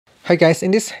Hi guys,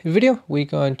 in this video we're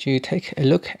going to take a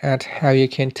look at how you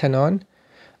can turn on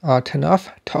or turn off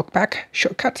TalkBack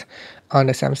shortcut on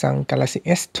the Samsung Galaxy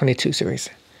S22 series.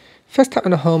 First, tap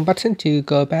on the home button to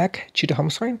go back to the home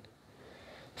screen.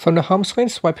 From the home screen,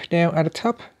 swipe down at the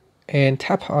top and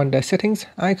tap on the settings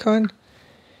icon.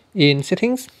 In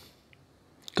settings,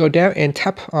 go down and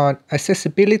tap on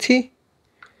accessibility,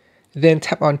 then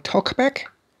tap on TalkBack.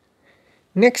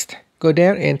 Next, go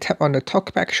down and tap on the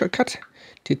TalkBack shortcut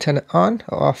to turn it on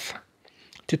or off.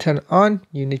 To turn it on,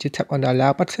 you need to tap on the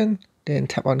allow button, then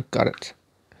tap on got it.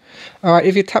 Alright,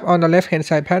 if you tap on the left hand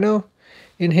side panel,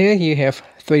 in here you have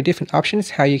 3 different options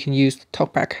how you can use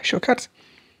TalkBack shortcuts.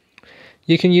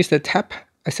 You can use the tap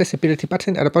accessibility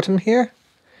button at the bottom here.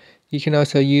 You can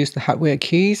also use the hardware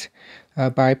keys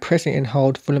by pressing and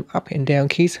hold volume up and down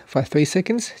keys for 3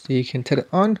 seconds, so you can turn it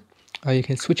on or you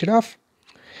can switch it off.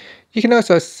 You can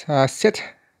also set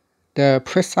the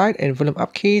press side and volume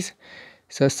up keys,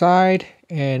 so side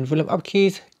and volume up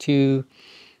keys to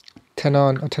turn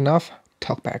on or turn off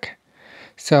TalkBack.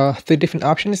 So 3 different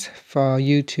options for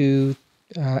you to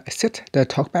set the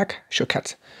TalkBack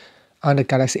shortcuts on the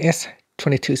Galaxy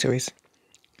S22 series.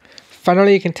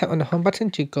 Finally, you can tap on the home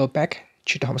button to go back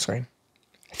to the home screen.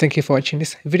 Thank you for watching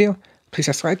this video. Please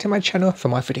subscribe to my channel for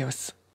more videos.